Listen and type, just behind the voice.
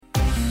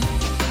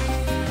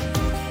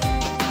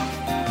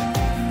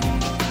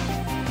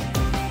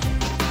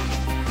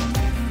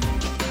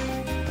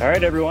All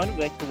right, everyone.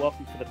 We'd like to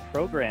welcome to the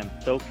program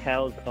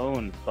SoCal's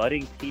own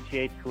budding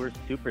PGA Tour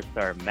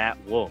superstar, Matt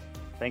Wolff.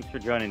 Thanks for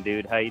joining,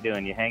 dude. How you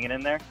doing? You hanging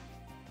in there?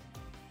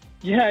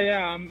 Yeah,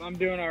 I'm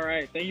doing all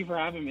right. Thank you for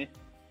having me.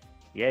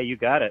 Yeah, you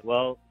got it.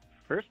 Well,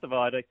 first of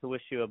all, I'd like to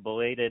wish you a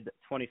belated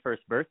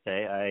 21st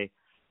birthday. I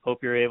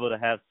hope you're able to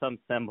have some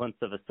semblance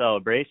of a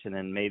celebration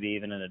and maybe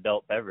even an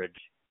adult beverage.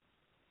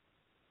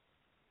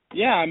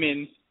 Yeah, I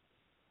mean,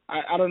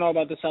 I don't know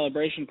about the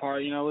celebration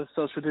part, with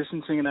social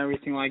distancing and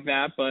everything like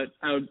that, but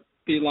I would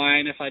be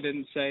lying if I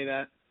didn't say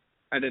that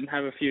I didn't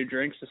have a few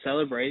drinks to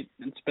celebrate.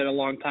 It's been a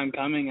long time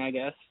coming, I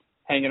guess,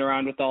 hanging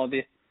around with all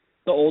the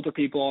older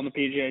people on the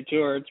PGA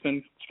Tour. It's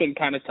been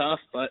kind of tough,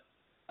 but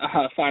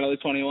finally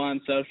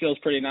 21, so it feels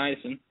pretty nice,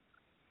 and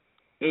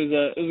it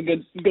was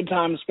a good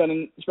time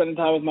spending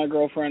time with my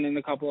girlfriend and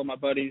a couple of my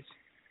buddies.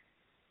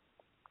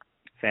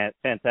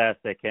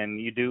 Fantastic. And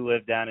you do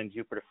live down in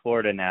Jupiter,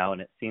 Florida now, and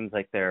it seems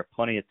like there are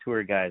plenty of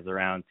tour guys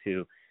around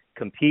to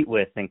compete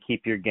with and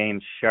keep your game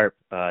sharp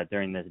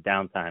during this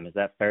downtime. Is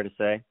that fair to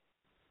say?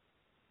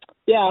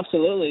 Yeah,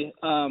 absolutely.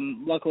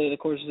 Luckily, the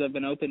courses have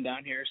been open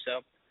down here, so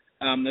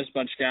there's a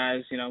bunch of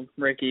guys,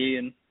 Rickie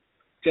and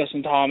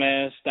Justin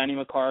Thomas, Danny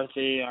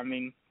McCarthy,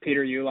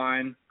 Peter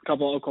Uihlein, a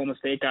couple of Oklahoma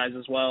State guys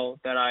as well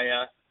that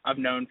I've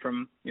known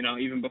from,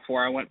 even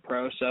before I went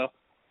pro, so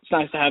it's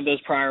nice to have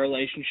those prior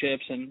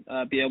relationships and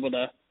be able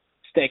to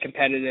stay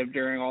competitive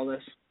during all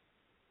this.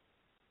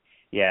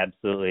 Yeah,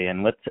 absolutely.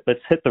 And let's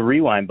hit the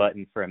rewind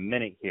button for a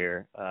minute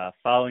here.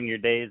 Following your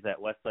days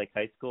at Westlake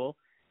High School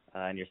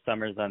and your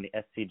summers on the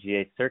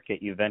SCGA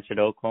circuit, you ventured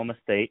to Oklahoma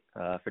State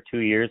for 2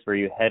 years, where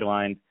you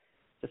headlined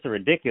just a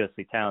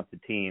ridiculously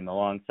talented team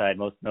alongside,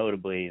 most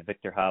notably,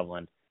 Viktor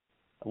Hovland.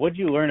 What did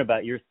you learn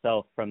about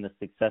yourself from the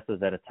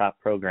successes at a top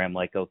program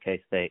like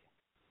OK State?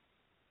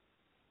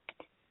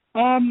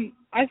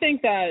 I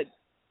think that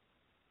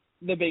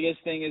the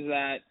biggest thing is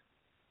that,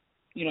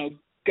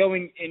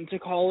 going into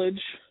college,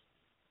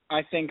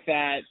 I think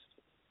that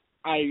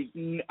I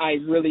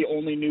really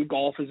only knew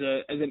golf as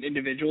an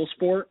individual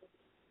sport.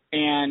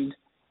 And,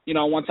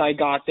 once I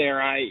got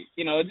there,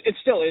 it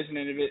still is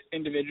an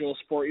individual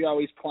sport. You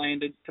always plan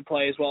to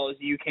play as well as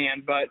you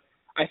can. But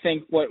I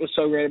think what was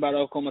so great about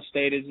Oklahoma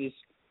State is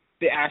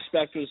the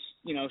aspect was,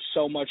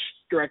 so much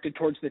directed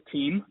towards the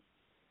team.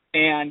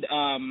 And,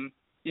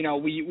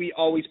 we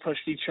always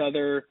pushed each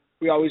other.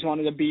 We always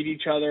wanted to beat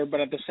each other,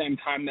 but at the same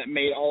time, that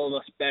made all of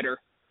us better.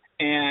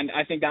 And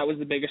I think that was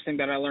the biggest thing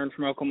that I learned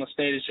from Oklahoma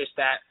State is just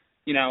that,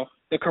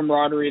 the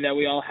camaraderie that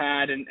we all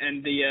had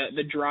and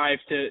the drive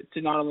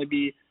to not only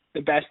be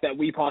the best that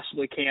we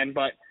possibly can,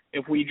 but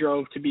if we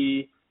drove to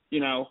be,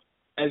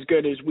 as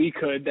good as we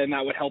could, then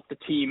that would help the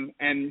team.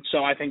 And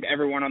so I think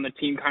everyone on the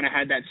team kind of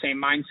had that same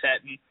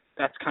mindset, and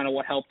that's kind of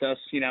what helped us,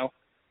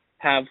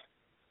 have,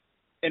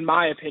 in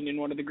my opinion,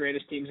 one of the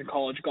greatest teams in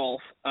college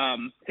golf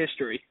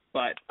history.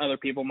 But other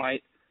people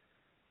might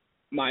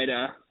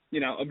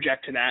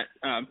object to that.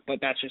 But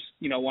that's just,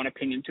 one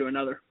opinion to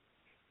another.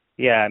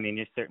 Yeah,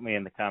 you're certainly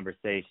in the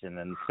conversation,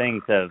 and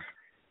things have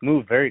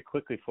moved very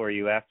quickly for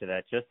you after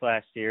that. Just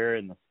last year,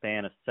 in the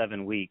span of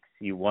 7 weeks,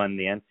 you won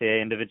the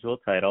NCAA individual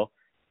title,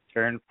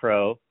 turned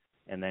pro,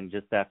 and then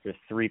just after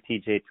 3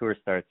 PGA Tour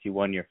starts, you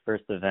won your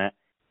first event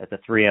at the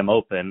 3M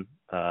Open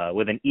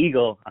with an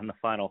eagle on the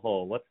final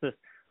hole. What's this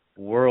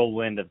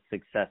whirlwind of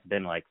success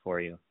been like for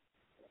you?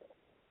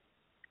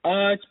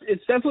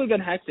 It's definitely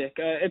been hectic.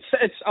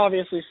 It's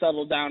obviously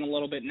settled down a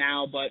little bit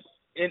now, but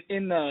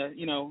in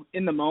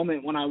the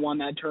moment when I won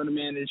that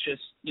tournament, it's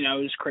just, it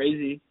was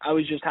crazy. I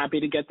was just happy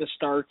to get the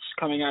starts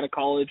coming out of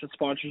college with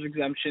sponsors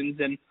exemptions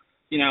and,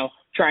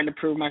 trying to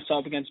prove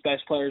myself against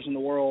best players in the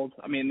world.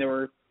 There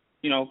were,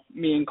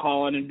 me and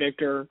Collin and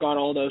Viktor got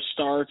all those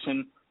starts,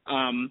 and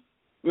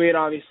we had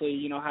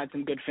obviously, had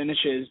some good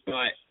finishes, but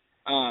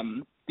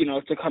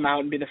to come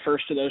out and be the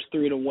first of those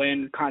 3 to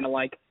win, kind of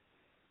like,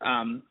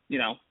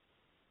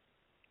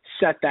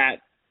 set that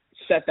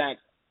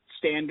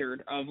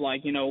standard of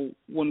like,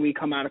 when we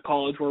come out of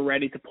college, we're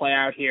ready to play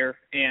out here.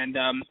 And,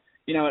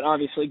 it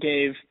obviously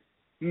gave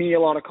me a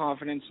lot of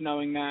confidence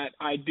knowing that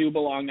I do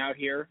belong out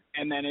here.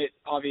 And then it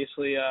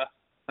obviously,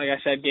 like I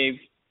said, gave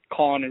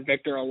Collin and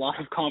Viktor a lot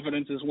of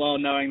confidence as well,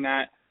 knowing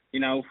that,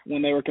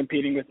 when they were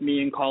competing with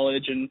me in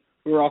college and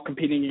we were all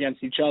competing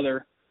against each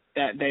other,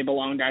 that they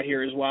belonged out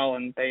here as well,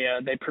 and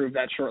they proved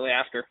that shortly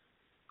after.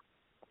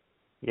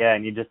 Yeah,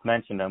 and you just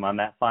mentioned them. On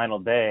that final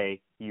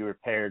day, you were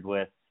paired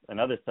with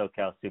another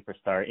SoCal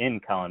superstar in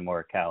Collin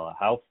Morikawa.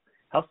 How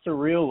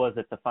surreal was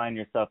it to find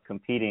yourself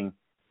competing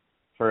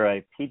for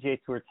a PGA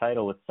Tour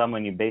title with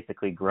someone you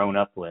basically grown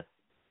up with?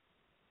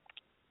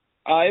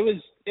 It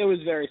was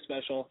very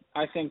special.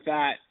 I think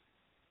that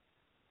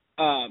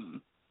I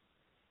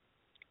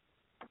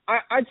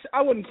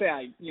wouldn't say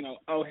I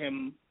owe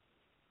him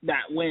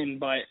that win,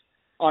 but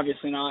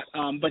obviously not.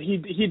 But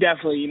he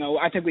definitely,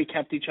 I think we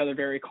kept each other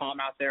very calm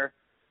out there.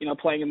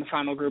 Playing in the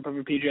final group of a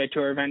PGA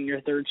Tour event,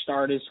 your third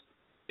start is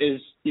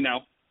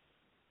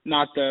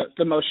not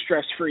the most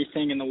stress-free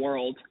thing in the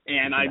world.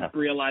 And I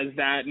realized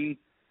that, and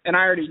I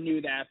already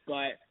knew that,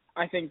 but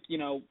I think,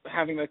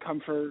 having the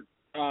comfort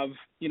of,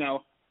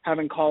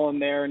 having Collin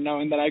there and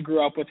knowing that I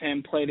grew up with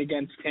him, played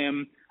against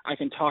him, I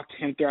can talk to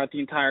him throughout the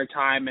entire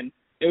time. And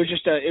it was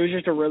just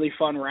a really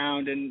fun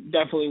round, and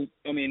definitely,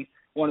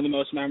 one of the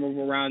most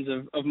memorable rounds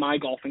of my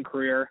golfing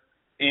career.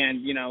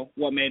 And,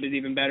 what made it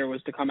even better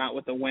was to come out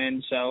with a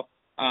win. So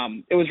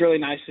it was really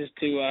nice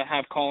to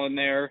have Collin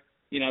there,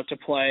 to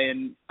play.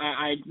 And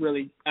I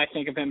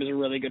think of him as a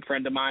really good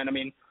friend of mine.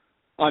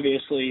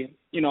 Obviously,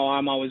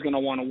 I'm always going to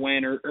want to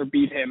win or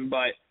beat him.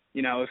 But,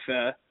 if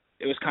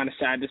it was kind of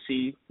sad to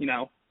see,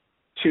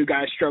 two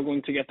guys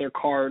struggling to get their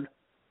card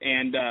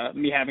and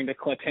me having to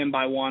clip him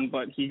by one,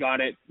 but he got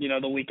it,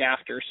 the week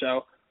after.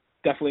 So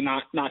definitely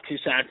not too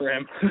sad for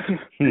him.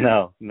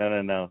 No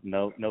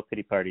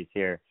pity parties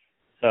here.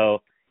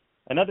 So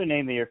another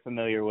name that you're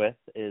familiar with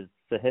is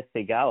Sahith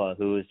Theegala,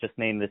 who was just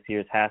named this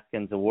year's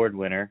Haskins Award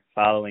winner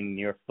following in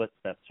your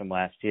footsteps from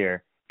last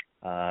year.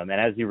 And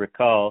as you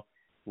recall,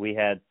 we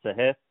had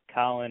Sahith,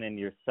 Collin, and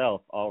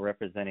yourself all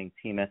representing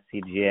Team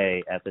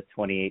SCGA at the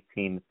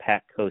 2018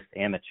 Pac Coast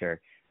Amateur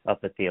up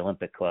at the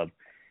Olympic Club.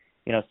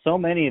 So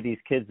many of these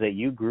kids that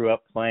you grew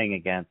up playing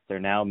against are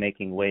now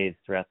making waves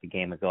throughout the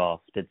game of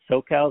golf. Did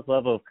SoCal's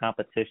level of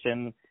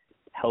competition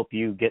help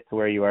you get to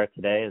where you are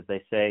today? As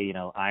they say,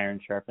 iron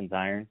sharpens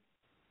iron.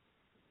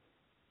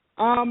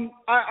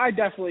 I could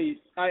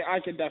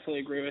definitely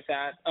agree with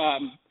that.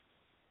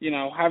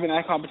 Having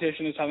that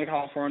competition in Southern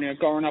California,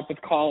 growing up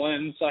with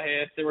Collin,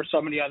 Sahith, there were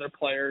so many other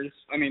players,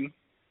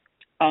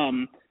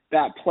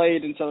 that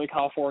played in Southern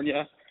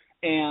California.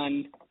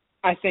 And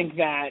I think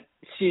that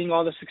seeing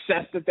all the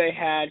success that they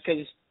had,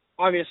 because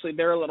obviously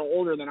they're a little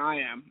older than I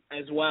am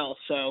as well.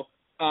 So,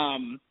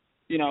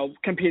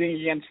 competing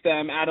against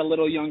them at a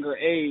little younger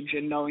age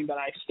and knowing that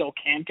I still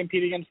can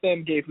compete against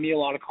them gave me a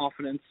lot of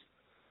confidence.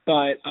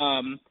 But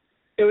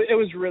it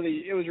was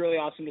really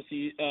awesome to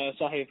see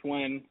Sahith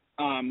win.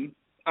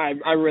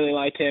 I really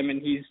like him, and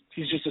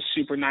he's just a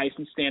super nice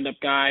and stand-up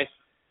guy,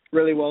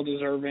 really well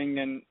deserving,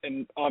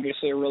 and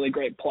obviously a really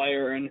great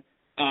player. And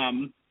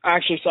I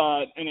actually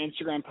saw an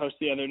Instagram post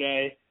the other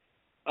day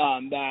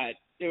that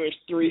it was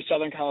 3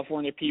 Southern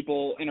California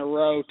people in a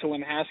row to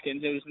win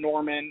Haskins. It was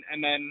Norman,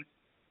 and then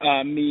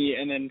me,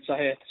 and then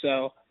Sahith.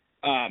 So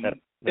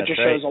it just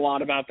shows a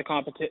lot about the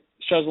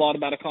shows a lot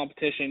about a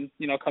competition,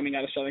 coming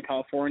out of Southern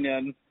California.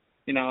 And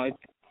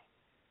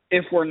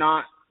if we're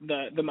not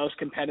the most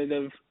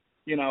competitive,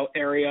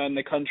 area in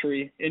the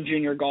country in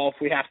junior golf,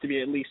 we have to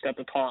be at least at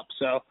the top.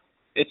 So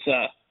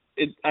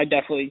I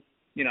definitely,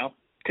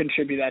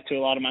 contribute that to a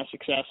lot of my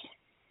success.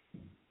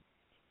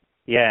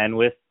 Yeah, and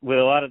with a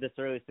lot of this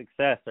early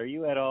success, are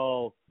you at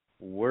all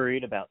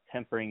worried about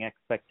tempering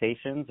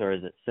expectations, or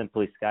is it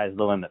simply sky's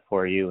the limit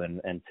for you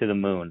and to the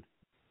moon?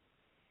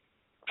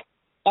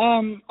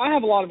 I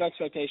have a lot of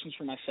expectations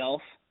for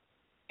myself,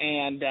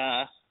 and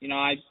I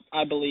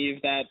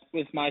believe that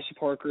with my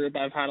support group,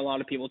 I've had a lot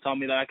of people tell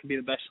me that I can be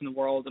the best in the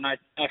world, and I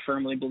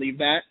firmly believe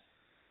that.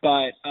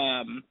 But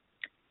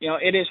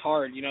it is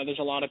hard. There's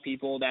a lot of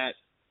people that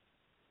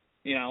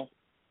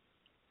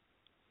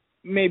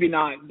maybe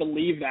not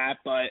believe that,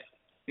 but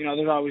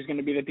there's always going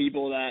to be the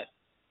people that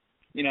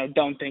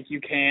don't think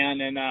you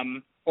can,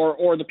 and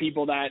or the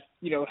people that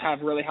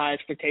have really high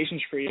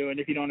expectations for you, and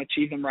if you don't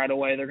achieve them right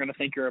away, they're going to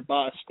think you're a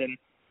bust. And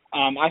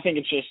I think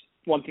it's just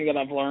one thing that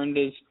I've learned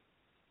is,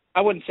 I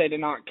wouldn't say to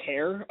not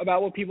care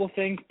about what people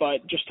think,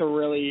 but just to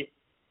really,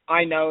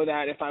 I know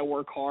that if I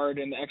work hard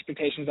and the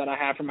expectations that I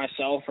have for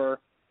myself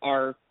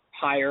are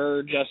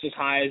higher, just as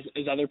high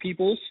as other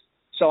people's.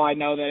 So I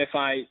know that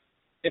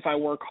if I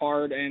work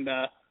hard and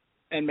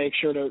make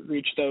sure to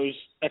reach those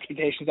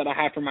expectations that I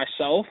have for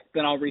myself,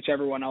 then I'll reach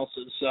everyone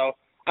else's. So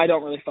I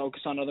don't really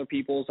focus on other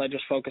people's. I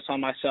just focus on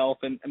myself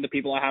and the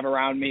people I have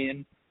around me,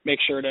 and make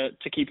sure to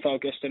keep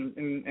focused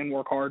and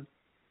work hard.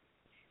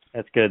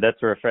 That's good. That's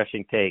a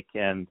refreshing take.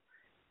 And,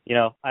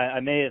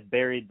 I may have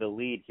buried the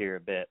lead here a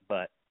bit,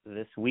 but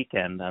this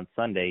weekend on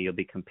Sunday, you'll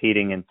be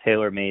competing in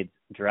TaylorMade's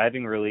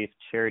Driving Relief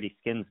Charity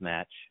Skins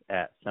match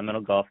at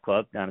Seminole Golf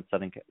Club down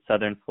in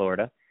Southern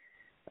Florida.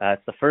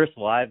 It's the first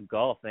live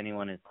golf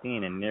anyone has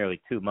seen in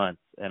nearly 2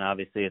 months, and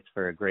obviously it's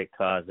for a great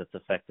cause that's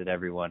affected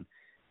everyone.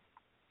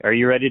 Are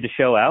you ready to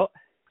show out?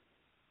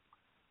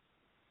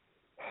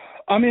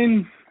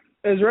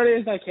 As ready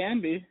as I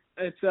can be.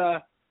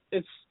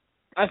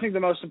 I think the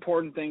most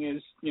important thing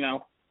is,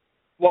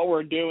 what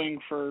we're doing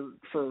for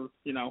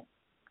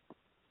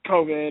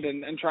COVID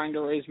and trying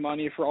to raise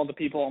money for all the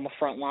people on the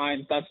front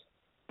line. That's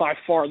by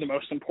far the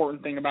most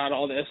important thing about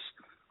all this.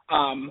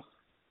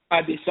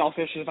 I'd be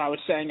selfish if I was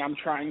saying I'm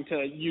trying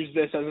to use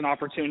this as an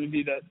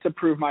opportunity to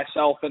prove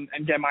myself and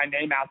get my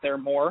name out there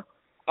more.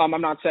 I'm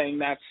not saying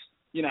that's,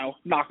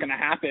 not going to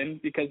happen,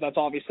 because that's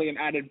obviously an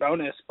added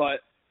bonus,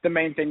 but the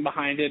main thing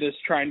behind it is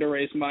trying to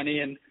raise money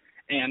and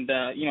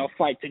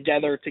fight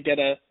together to get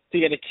a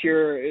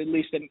cure, at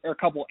least or a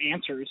couple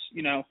answers,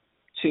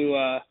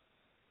 to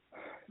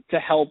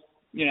help,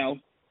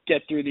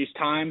 get through these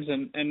times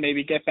and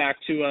maybe get back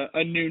to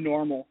a new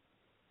normal.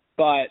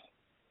 But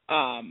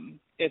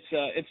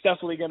it's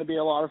definitely going to be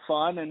a lot of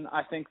fun, and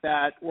I think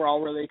that we're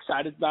all really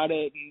excited about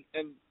it,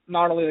 and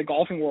not only the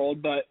golfing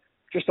world, but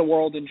just the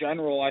world in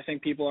general. I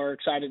think people are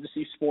excited to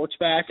see sports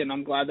back, and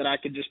I'm glad that I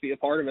could just be a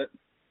part of it.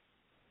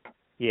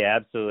 Yeah,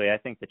 absolutely. I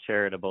think the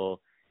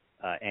charitable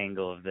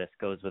angle of this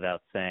goes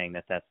without saying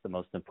that that's the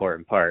most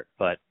important part.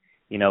 But,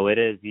 it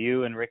is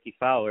you and Rickie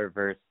Fowler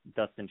versus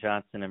Dustin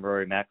Johnson and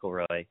Rory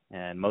McIlroy,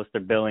 and most are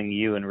billing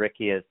you and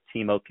Rickie as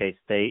Team OK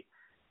State.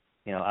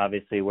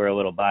 Obviously we're a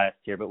little biased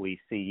here, but we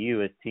see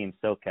you as Team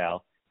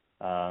SoCal.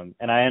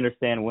 And I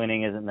understand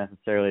winning isn't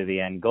necessarily the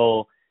end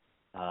goal,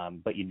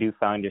 but you do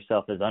find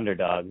yourself as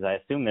underdogs. I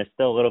assume there's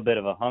still a little bit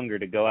of a hunger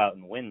to go out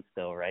and win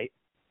still, right?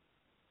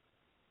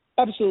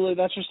 Absolutely.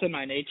 That's just in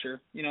my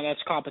nature.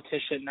 That's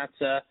competition.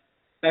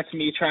 That's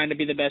me trying to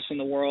be the best in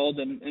the world.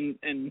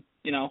 And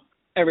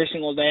every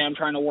single day I'm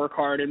trying to work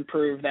hard and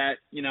prove that,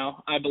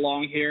 I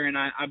belong here and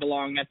I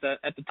belong at the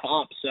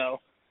top.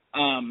 So,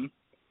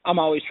 I'm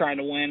always trying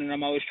to win, and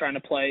I'm always trying to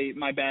play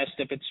my best.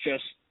 If it's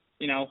just,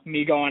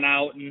 me going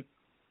out and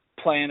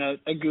playing a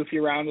goofy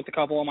round with a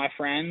couple of my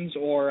friends,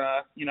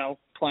 or,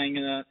 playing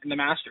in the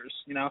Masters,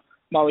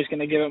 I'm always going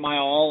to give it my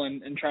all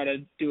and try to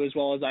do as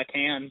well as I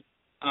can.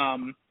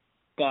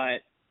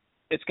 But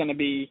it's going to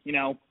be,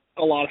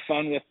 a lot of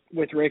fun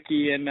with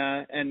Rickie and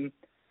on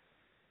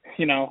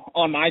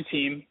my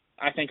team.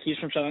 I think he's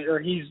from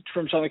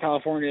Southern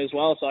California as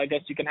well, so I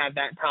guess you can have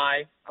that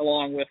tie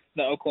along with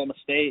the Oklahoma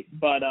State.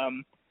 But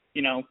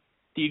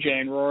DJ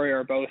and Rory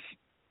are both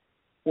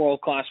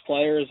world-class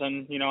players,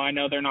 and I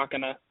know they're not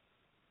going to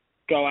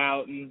go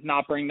out and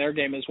not bring their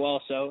game as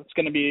well. So it's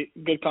going to be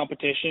good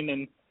competition,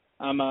 and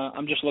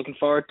I'm just looking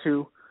forward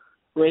to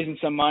raising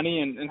some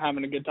money and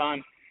having a good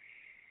time.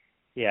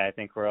 Yeah, I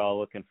think we're all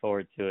looking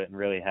forward to it and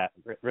really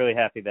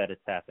happy that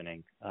it's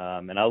happening.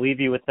 And I'll leave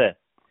you with this.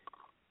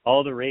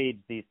 All the rage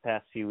these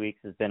past few weeks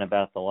has been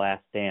about the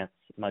Last Dance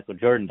Michael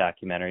Jordan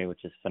documentary,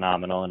 which is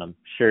phenomenal, and I'm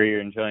sure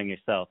you're enjoying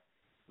yourself.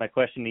 My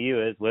question to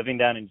you is, living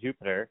down in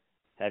Jupiter,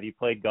 have you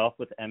played golf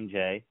with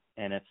MJ?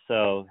 And if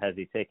so, has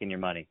he taken your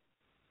money?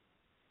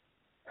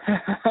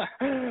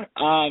 No,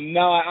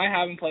 I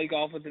haven't played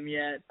golf with him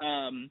yet.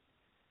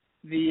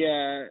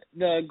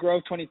 The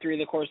Grove 23,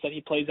 the course that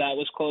he plays at,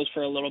 was closed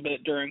for a little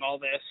bit during all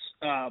this,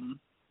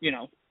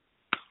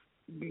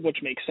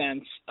 which makes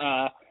sense.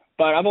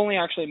 But I've only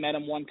actually met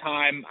him one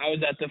time. I was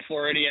at the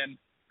Floridian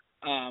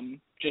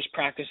just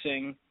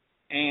practicing,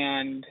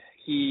 and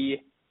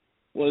he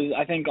was,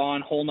 I think,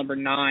 on hole number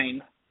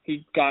 9.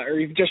 He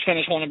just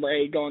finished hole number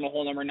 8, going to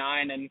hole number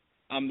 9, and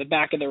the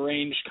back of the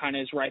range kind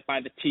of is right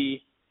by the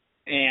tee.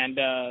 And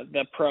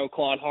the pro,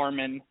 Claude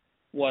Harmon,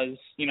 was,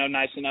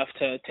 nice enough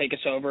to take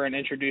us over and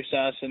introduce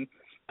us. And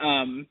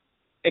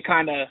it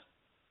kind of,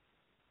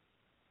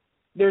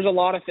 there's a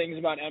lot of things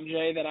about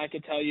MJ that I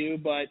could tell you,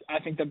 but I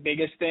think the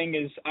biggest thing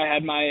is I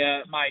had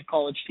my my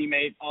college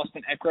teammate,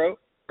 Austin Eckroat,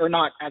 or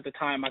not at the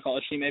time my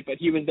college teammate, but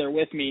he was there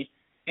with me.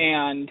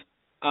 And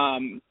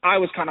I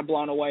was kind of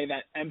blown away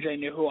that MJ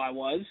knew who I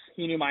was.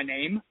 He knew my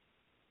name,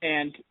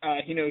 and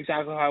he knew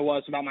exactly who I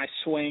was, about my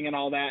swing and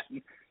all that.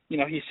 And,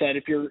 he said,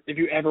 if you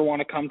ever want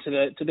to come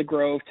to the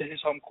Grove, to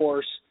his home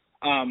course,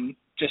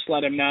 just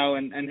let him know,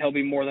 and he'll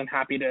be more than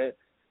happy to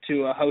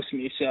host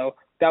me. So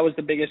that was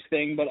the biggest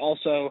thing. But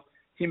also,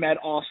 he met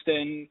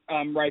Austin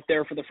right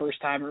there for the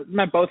first time, or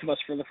met both of us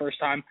for the first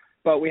time.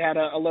 But we had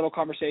a little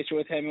conversation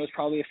with him. It was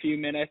probably a few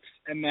minutes,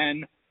 and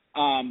then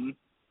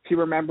he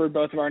remembered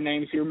both of our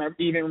names. He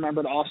even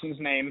remembered Austin's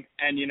name,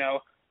 and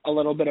a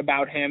little bit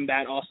about him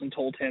that Austin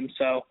told him.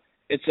 So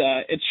it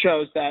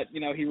shows that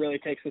he really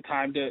takes the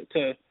time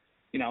to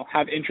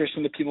have interest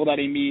in the people that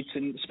he meets,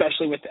 and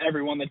especially with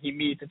everyone that he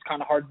meets, it's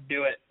kind of hard to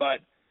do it. But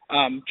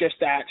just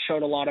that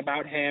showed a lot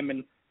about him,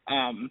 and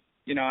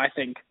I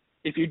think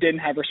if you didn't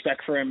have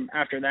respect for him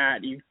after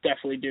that, you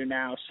definitely do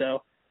now.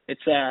 So it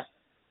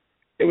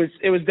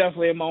was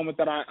definitely a moment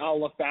that I'll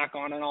look back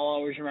on, and I'll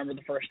always remember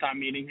the first time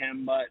meeting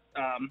him. But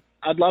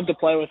I'd love to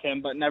play with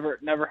him, but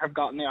never have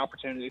gotten the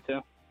opportunity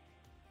to.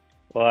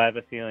 Well, I have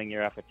a feeling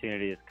your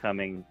opportunity is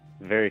coming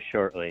very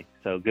shortly.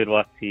 So good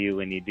luck to you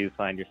when you do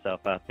find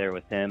yourself out there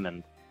with him.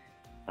 And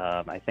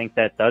I think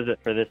that does it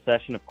for this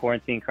session of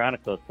Quarantine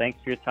Chronicles.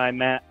 Thanks for your time,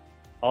 Matt.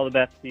 All the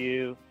best to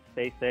you.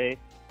 Stay safe,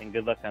 and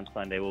good luck on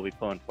Sunday. We'll be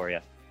pulling for you.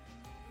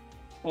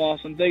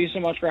 Awesome. Thank you so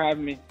much for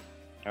having me.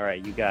 All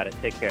right, you got it.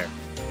 Take care.